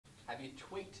Have you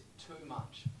tweaked too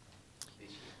much this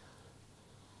year?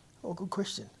 Oh, good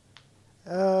question.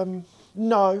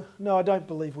 No, I don't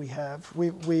believe we have.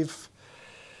 We're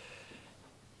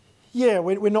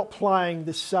not playing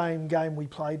the same game we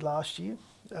played last year,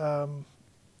 and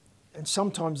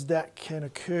sometimes that can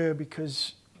occur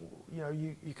because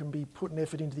you can be putting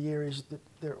effort into the areas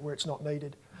where it's not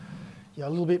needed. A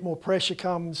little bit more pressure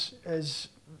comes as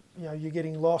you're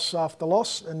getting loss after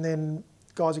loss, and then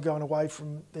guys are going away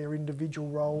from their individual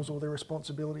roles or their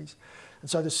responsibilities, and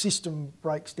so the system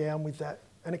breaks down with that.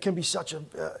 And it can be such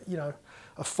a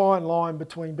fine line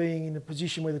between being in a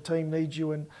position where the team needs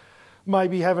you and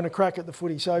maybe having a crack at the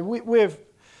footy. So we've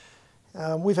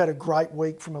had a great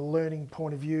week from a learning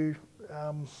point of view.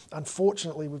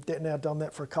 Unfortunately, we've now done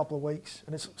that for a couple of weeks,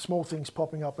 and it's small things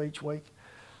popping up each week.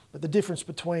 But the difference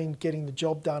between getting the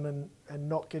job done and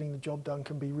not getting the job done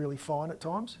can be really fine at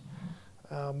times.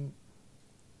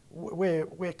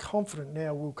 We're confident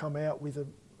now we'll come out with a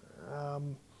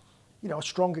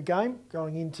stronger game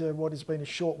going into what has been a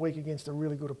short week against a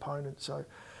really good opponent. So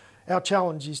our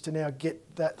challenge is to now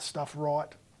get that stuff right,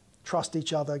 trust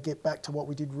each other, get back to what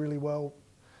we did really well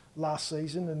last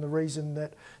season, and the reason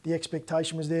that the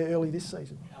expectation was there early this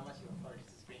season. How much of a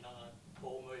focus has been on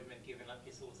ball movement, given that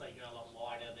it's also a lot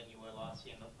wider than you were last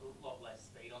year and a lot less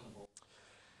speed on the ball?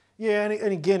 Yeah,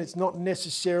 and again, it's not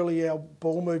necessarily our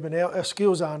ball movement. Our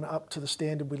skills aren't up to the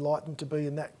standard we'd like them to be,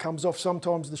 and that comes off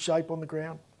sometimes the shape on the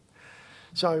ground.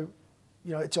 So,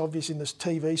 it's obvious in this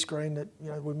TV screen that,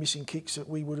 we're missing kicks that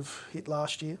we would have hit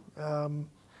last year.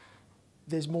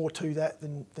 There's more to that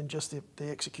than just the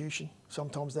execution.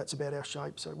 Sometimes that's about our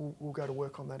shape, so we'll go to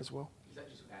work on that as well. Is that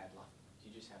just bad luck? Do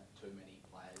you just have too many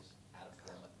players out of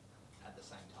form at the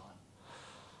same time?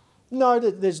 No,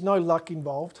 there's no luck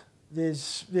involved.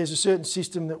 There's a certain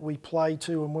system that we play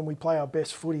to, and when we play our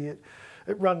best footy, it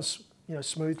runs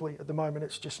smoothly. At the moment,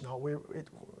 it's just not.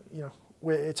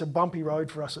 It's a bumpy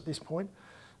road for us at this point.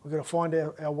 We've got to find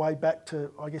our way back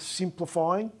to, I guess,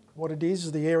 simplifying what it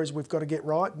is, the areas we've got to get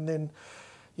right, and then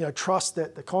trust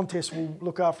that the contest will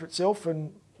look after itself,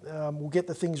 and we'll get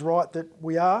the things right that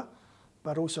we are,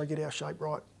 but also get our shape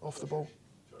right off the ball.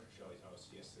 Josh Shelley told us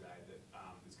yesterday that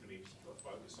there's going to be a particular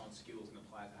focus on skills and the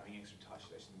players having extra touch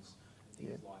sessions and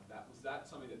things like that. Was that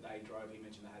something that they drove? He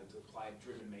mentioned they had a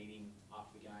player-driven meeting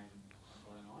after the game on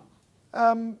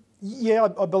Friday night. Yeah,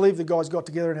 I believe the guys got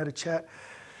together and had a chat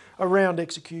around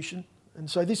execution. And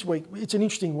so this week, it's an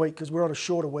interesting week because we're on a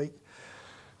shorter week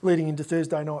leading into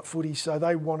Thursday night footy. So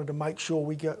they wanted to make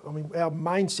sure our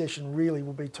main session really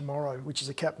will be tomorrow, which is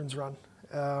a captain's run.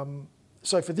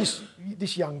 So for this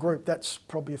young group, that's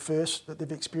probably a first that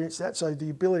they've experienced that. So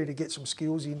the ability to get some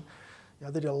skills in,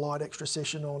 they did a light extra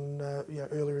session on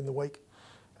earlier in the week,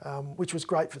 which was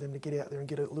great for them to get out there and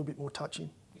get a little bit more touch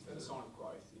in. Is that a sign of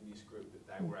growth in this group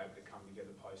that they were able to come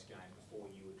together post-game before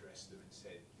you addressed them and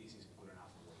said, this isn't good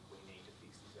enough and we need to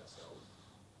fix this ourselves?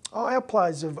 Oh, our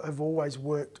players have always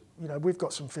worked. We've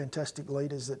got some fantastic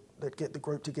leaders that get the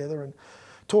group together and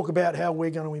talk about how we're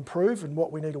going to improve and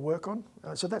what we need to work on.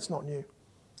 So that's not new.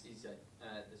 Is that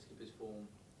the skipper's form,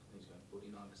 he's going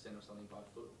 49% or something by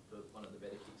foot for one of the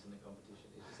better kicks in the competition.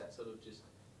 Is that sort of just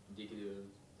indicative of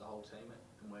the whole team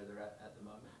and where they're at the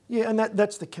moment? Yeah, and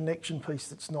that's the connection piece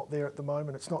that's not there at the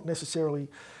moment. It's not necessarily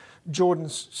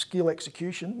Jordan's skill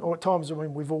execution, or at times,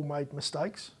 we've all made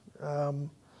mistakes.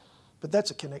 But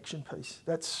that's a connection piece.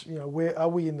 That's, where are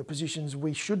we in the positions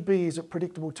we should be? Is it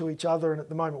predictable to each other? And at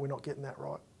the moment, we're not getting that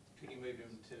right. Could you move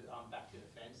him to back to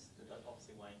defence? That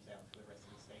obviously Wayne's out for the rest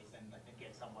of the season, and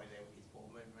get somewhere there with his ball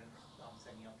movement,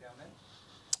 setting up down there?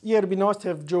 Yeah, it'd be nice to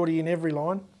have Geordie in every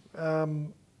line,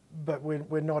 but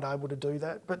we're not able to do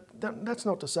that. But that's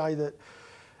not to say that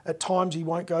at times he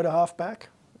won't go to half back.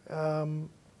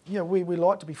 We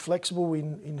like to be flexible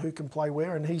in who can play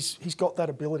where, and he's got that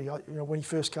ability. When he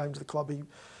first came to the club,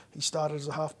 he started as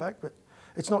a half-back, but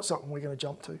it's not something we're going to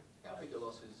jump to. How big a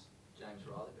loss has James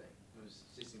Riley been? He was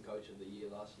assistant coach of the year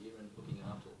last year and looking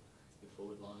after your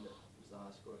forward line that was the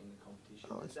highest scoring in the competition.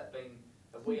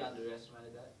 Have we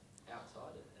underestimated that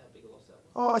outside of how big a loss that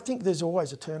was? I think there's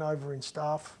always a turnover in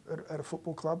staff at a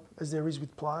football club, as there is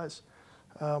with players.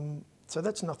 So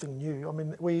that's nothing new.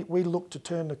 We look to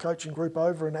turn the coaching group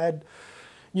over and add,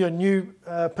 new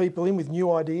people in with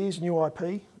new ideas, new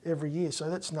IP every year. So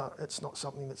that's not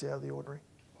something that's out of the ordinary.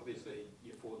 Obviously,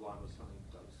 your forward line was something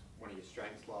that was one of your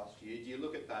strengths last year. Do you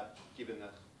look at that, given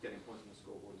that getting points on the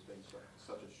scoreboard has been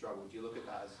such a struggle? Do you look at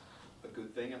that as a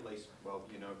good thing? At least,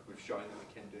 we've shown that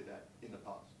we can do that in the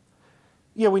past.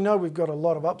 Yeah, we know we've got a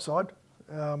lot of upside.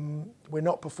 We're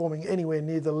not performing anywhere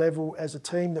near the level as a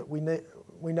team that we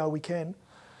know we can.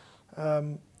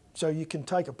 So you can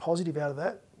take a positive out of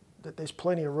that there's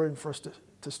plenty of room for us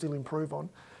to still improve on.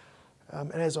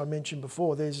 And as I mentioned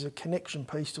before, there's a connection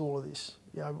piece to all of this.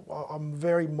 You know, I'm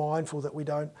very mindful that we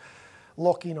don't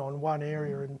lock in on one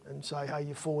area and say, hey,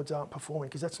 your forwards aren't performing,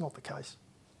 because that's not the case.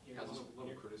 You know, there's a lot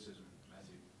of criticism,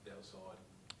 Matthew, outside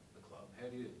the club. How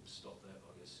do you stop that,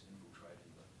 I guess,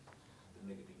 infiltrating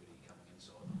the negativity coming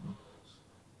inside the balls?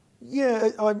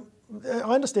 Yeah,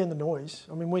 I understand the noise.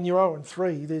 I mean, when you're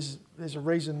 0-3, there's a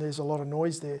reason there's a lot of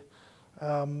noise there.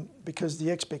 Because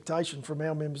the expectation from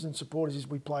our members and supporters is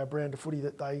we play a brand of footy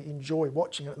that they enjoy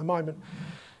watching. At the moment,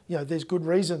 you know, there's good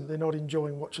reason they're not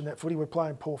enjoying watching that footy. We're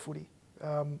playing poor footy.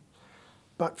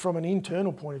 But from an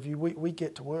internal point of view, we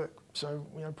get to work. So,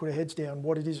 you know, put our heads down,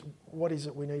 what is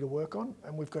it we need to work on,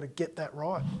 and we've got to get that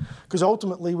right. Because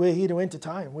ultimately we're here to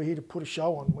entertain, we're here to put a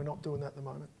show on. We're not doing that at the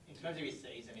moment. In terms of your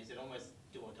season, is it almost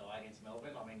do or die against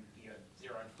Melbourne? I mean, you know,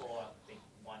 0-4, I think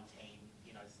one team,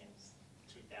 you know, since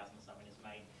 2000 or something has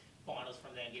made finals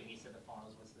from there, given you said the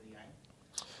finals was the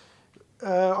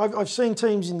aim. I've seen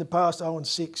teams in the past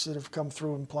 0-6 that have come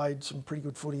through and played some pretty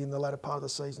good footy in the latter part of the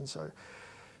season. So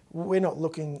we're not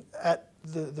looking at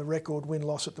the record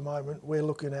win-loss at the moment. We're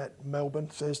looking at Melbourne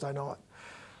Thursday night,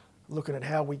 looking at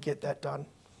how we get that done.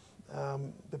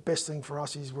 The best thing for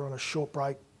us is we're on a short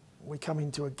break. We come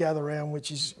into a gather round,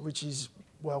 which is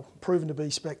well proven to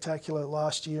be spectacular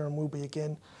last year and will be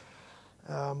again.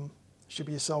 Should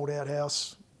be a sold-out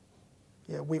house.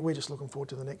 Yeah, we're just looking forward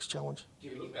to the next challenge. Do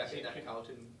you look back at that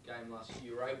Carlton game last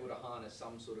year, you were able to harness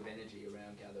some sort of energy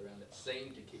around gather round that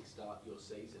seemed to kickstart your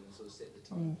season and sort of set the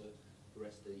tone for the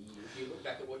rest of the year. Do you look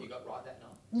back at what you got right that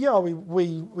night? Yeah,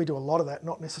 we do a lot of that,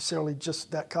 not necessarily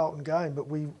just that Carlton game, but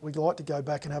we like to go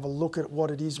back and have a look at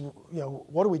what it is, you know,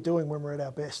 what are we doing when we're at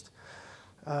our best?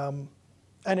 And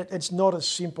it's not as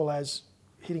simple as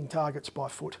hitting targets by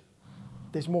foot.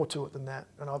 There's more to it than that,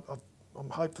 and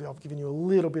hopefully I've given you a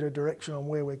little bit of direction on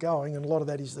where we're going, and a lot of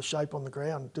that is the shape on the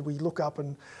ground. Do we look up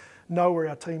and know where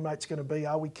our teammates are going to be?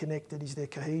 Are we connected? Is there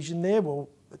cohesion there? Well,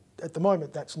 at the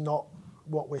moment, that's not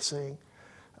what we're seeing.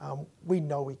 We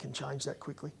know we can change that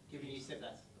quickly. Given you said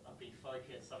that's a big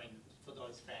focus, I mean, for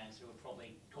those fans who are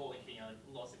probably calling for, you know,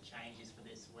 lots of changes for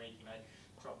this week, you know,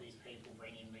 drop these people,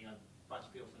 bring in, you know, a bunch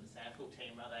of people from the Sandfield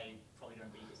team, are they probably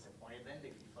going to be disappointed then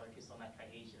if you focus on that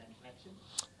cohesion and connection?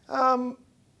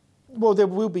 Well, there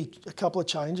will be a couple of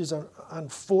changes,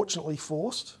 unfortunately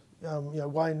forced. You know,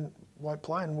 Wayne won't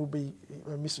play and will be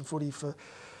missing footy for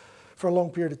a long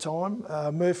period of time.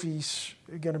 Murphy's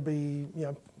going to be, you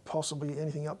know, possibly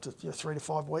anything up to 3 to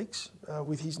 5 weeks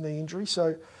with his knee injury.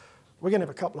 So we're going to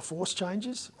have a couple of forced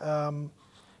changes.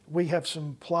 We have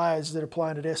some players that are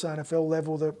playing at SANFL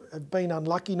level that have been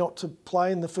unlucky not to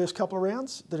play in the first couple of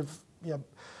rounds, that have, you know,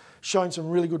 shown some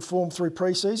really good form through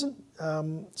pre-season.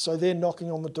 So they're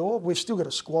knocking on the door. We've still got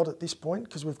a squad at this point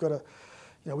because we've got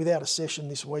without a session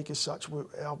this week as such,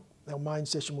 our main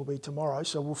session will be tomorrow,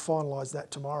 so we'll finalise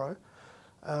that tomorrow.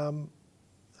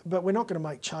 But we're not going to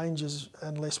make changes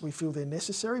unless we feel they're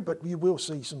necessary, but you will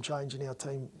see some change in our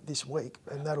team this week,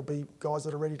 and that'll be guys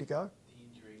that are ready to go. The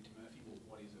injury to Murphy,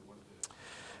 what is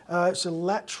it? It's a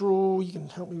lateral, you can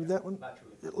help me with that one?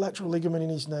 Lateral ligament in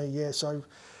his knee, yeah. So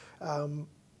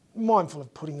mindful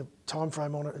of putting a time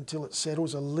frame on it until it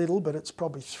settles a little, but it's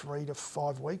probably 3 to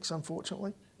 5 weeks,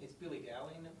 unfortunately. Is Billy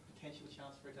Dowling a potential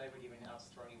chance for a day, given how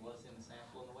strong he was in the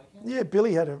Sandfield on the weekend? Yeah,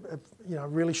 Billy had a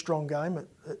really strong game at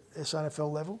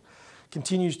SANFL level.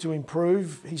 Continues to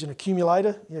improve. He's an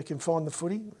accumulator. You know, can find the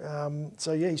footy.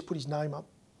 So yeah, he's put his name up.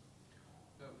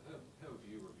 How have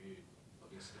you reviewed,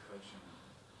 I guess, the coaching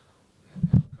and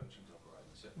how the coaching's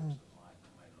operating separate to the play?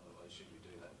 I mean, I assume you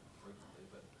do that frequently,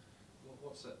 but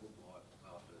what's that look like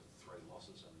after 3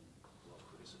 losses and a lot of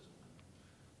criticism?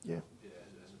 Yeah.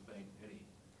 Has it been any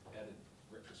added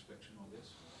retrospection on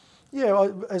this? Yeah,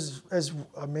 as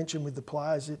I mentioned with the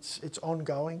players, it's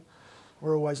ongoing.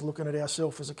 We're always looking at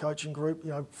ourselves as a coaching group, you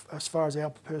know, as far as our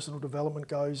personal development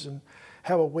goes and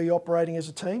how are we operating as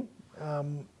a team.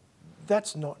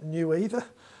 That's not new either.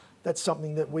 That's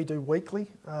something that we do weekly.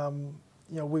 You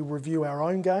know, we review our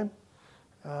own game,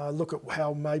 look at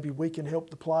how maybe we can help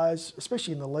the players,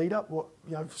 especially in the lead up,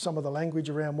 some of the language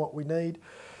around what we need.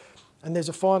 And there's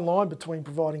a fine line between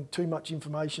providing too much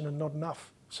information and not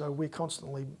enough. So we're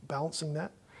constantly balancing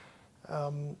that.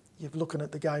 You're looking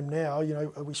at the game now, you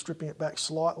know, are we stripping it back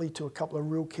slightly to a couple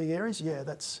of real key areas? Yeah,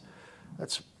 that's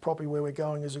probably where we're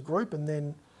going as a group, and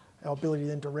then our ability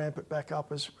then to ramp it back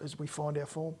up as we find our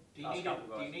form. Do you need to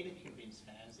convince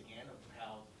fans again of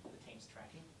how the team's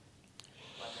tracking?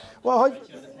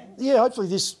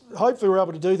 Hopefully we're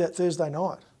able to do that Thursday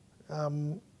night.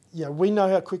 You know, we know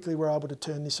how quickly we're able to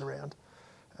turn this around.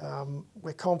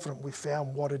 We're confident we've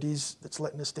found what it is that's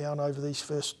letting us down over these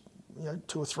first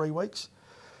 2 or 3 weeks.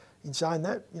 In saying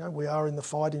that, we are in the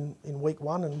fight in week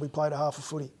 1 and we played a half a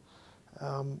footy.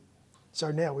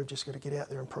 So now we've just got to get out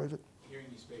there and prove it. Hearing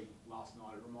you speak last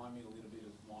night, it reminded me a little bit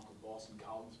of Michael Boss and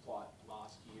Carlton's plight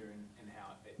last year and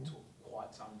how it took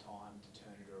quite some time to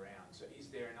turn it around. So is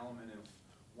there an element of,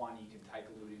 one, you can take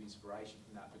a little bit of inspiration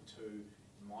from that, but 2,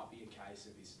 it might be a case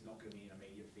of it's not going to be an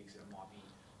immediate fix and it might be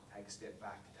take a step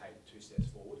back to take 2 steps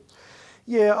forward?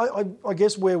 Yeah, I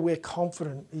guess where we're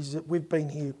confident is that we've been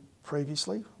here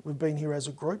previously. We've been here as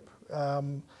a group.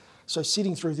 So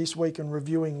sitting through this week and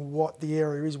reviewing what the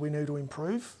area is we need to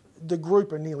improve, the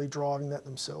group are nearly driving that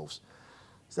themselves.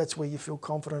 So that's where you feel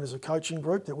confident as a coaching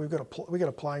group that we've got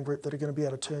a playing group that are going to be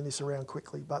able to turn this around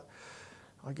quickly. But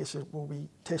I guess it will be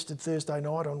tested Thursday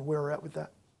night on where we're at with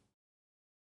that.